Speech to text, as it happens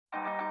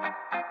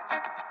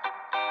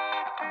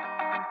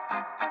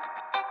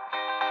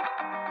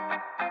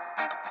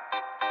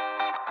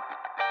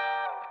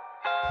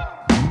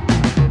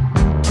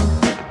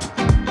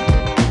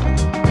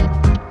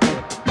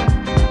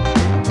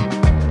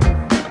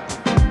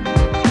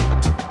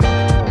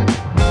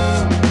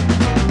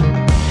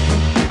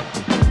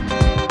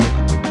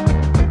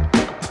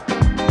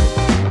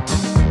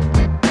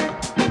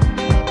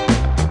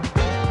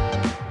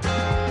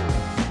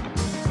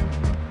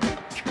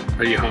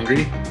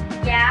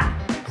Yeah,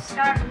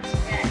 starving to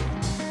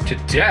death. To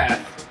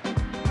death?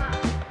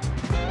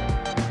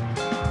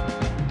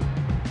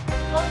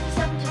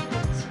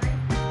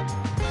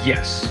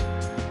 Yes.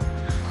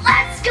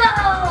 Let's go!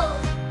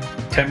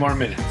 10 more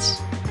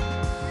minutes.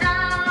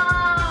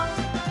 No!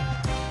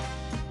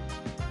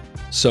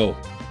 So,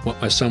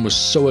 what my son was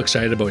so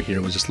excited about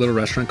here was this little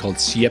restaurant called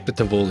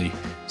Tavoli,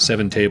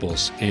 7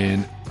 tables,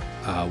 in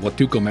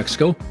Huatulco,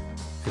 Mexico.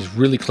 It's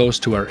really close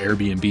to our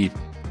Airbnb.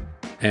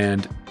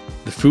 And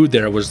the food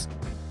there was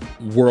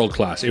world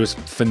class. It was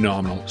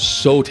phenomenal,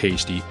 so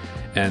tasty,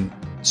 and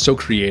so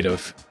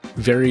creative.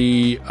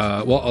 Very,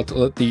 well, I'll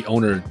let the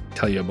owner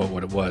tell you about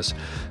what it was.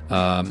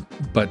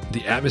 But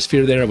the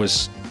atmosphere there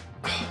was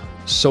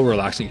so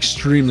relaxing,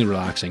 extremely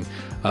relaxing.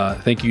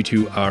 Thank you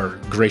to our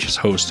gracious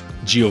host,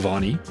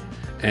 Giovanni.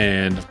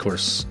 And of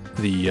course,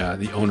 the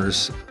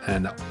owners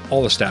and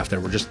all the staff there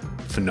were just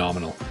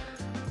phenomenal.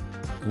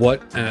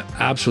 What an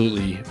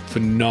absolutely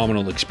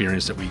phenomenal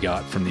experience that we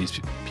got from these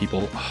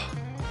people.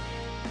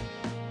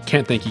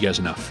 Can't thank you guys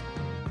enough.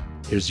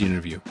 Here's the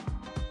interview.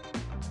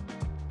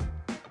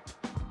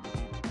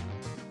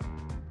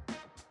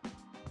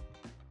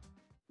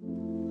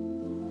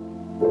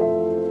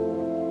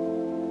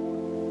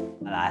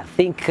 I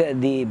think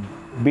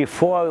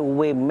before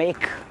we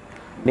make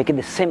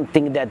the same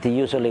thing that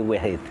usually we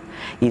eat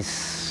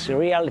is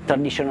real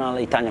traditional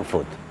Italian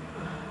food.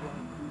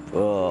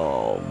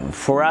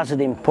 For us,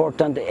 the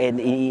important, and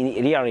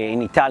really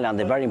in Italian,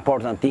 the very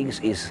important thing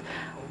is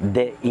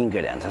the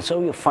ingredients. And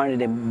so you find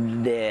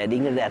the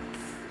ingredient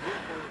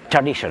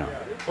traditional,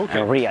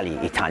 and really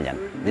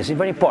Italian. This is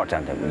very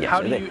important. Yes.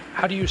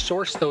 How do you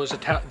source those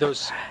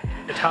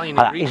Italian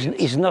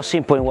ingredients? It's not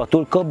simple in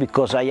Huatulco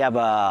because I have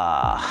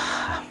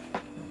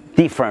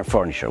different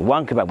furniture.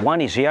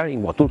 One is here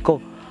in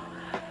Huatulco,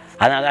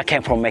 another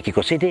came from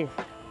Mexico City,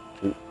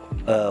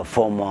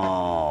 from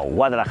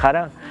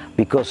Guadalajara,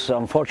 because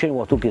unfortunately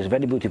Huatulco is a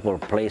very beautiful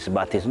place,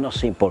 but it's not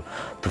simple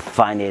to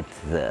find it.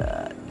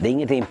 The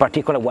ingredient in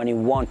particular when you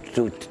want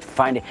to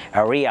find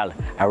a real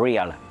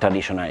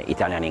traditional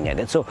Italian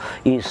ingredient. So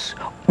it's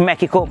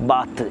Mexico,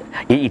 but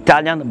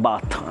Italian,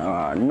 but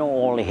not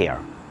only here.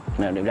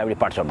 In every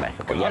part of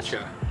Mexico. Gotcha.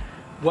 Yes.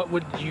 What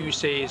would you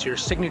say is your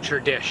signature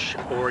dish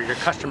or your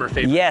customer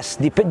favorite? Yes,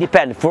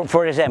 depend.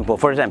 For example,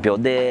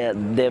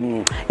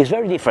 it's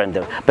very different.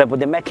 But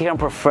the Mexican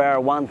prefer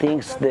one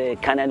thing, the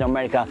Canadian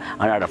American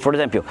another. For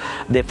example,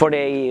 for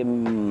the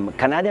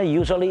Canadian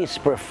usually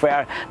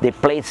prefer the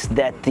plates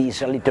that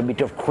is a little bit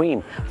of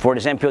cream. For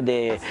example,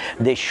 the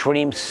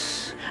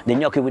shrimps, the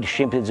gnocchi with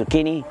shrimp and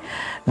zucchini.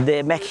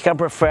 The Mexican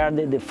prefer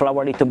the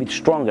flour a little bit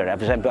stronger.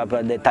 For example,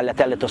 the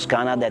tagliatelle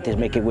Toscana that is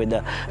making with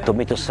the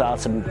tomato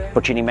sauce,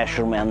 porcini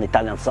mushroom, and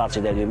Italian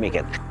salsa that we make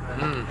it.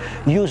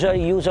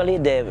 Usually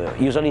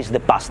is the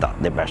pasta,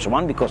 the best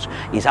one, because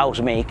it's house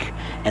make,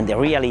 and the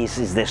really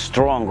is the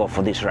strong of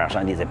this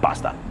restaurant is the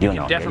pasta. You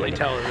know, definitely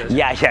tell it is.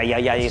 Yeah.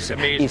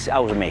 It's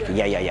house make.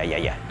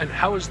 Yeah. And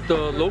how has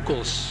the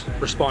locals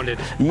responded?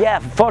 Yeah,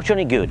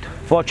 fortunately good.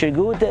 Fortunately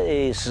good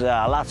is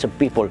lots of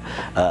people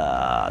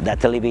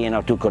that live in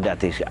Huatulco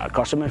that is our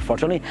customers,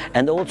 fortunately,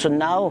 and also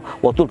now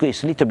Huatulco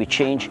is a little bit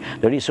changed.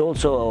 There is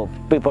also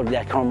people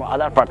that come from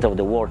other parts of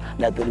the world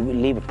that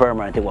live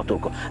permanently in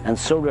Huatulco, and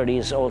so there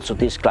is also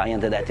this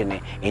client that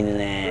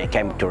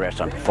came to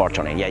restaurant.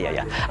 Fortunately,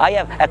 yeah. I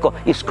have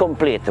it's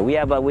complete. We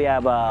have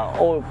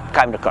all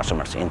kind of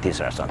customers in this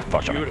restaurant.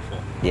 Fortunately. Beautiful.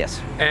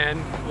 Yes. And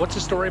what's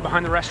the story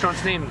behind the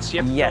restaurant's name?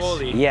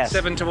 Tavoli. Yes.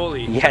 7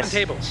 Tavoli. Yes.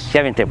 7 tables.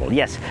 7 tables.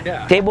 Yes.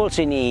 Yeah. Tables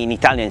in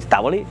Italian is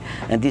Tavoli,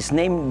 and this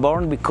name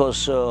born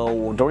because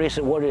there is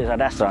a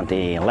restaurant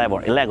in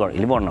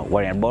Livorno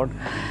where I'm born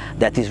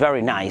that is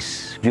very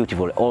nice,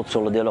 beautiful.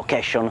 Also the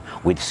location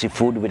with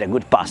seafood, with a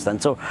good pasta,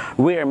 and so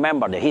we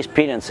remember the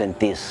experience in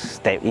this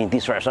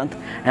restaurant,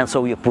 and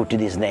so we put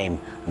this name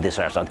in this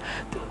restaurant.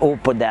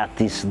 Hope that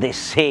is the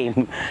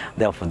same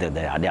the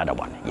other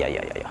one.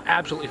 Yeah.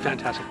 Absolutely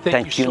fantastic.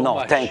 Thank you. So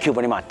much. Thank you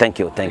very much. Thank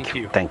you.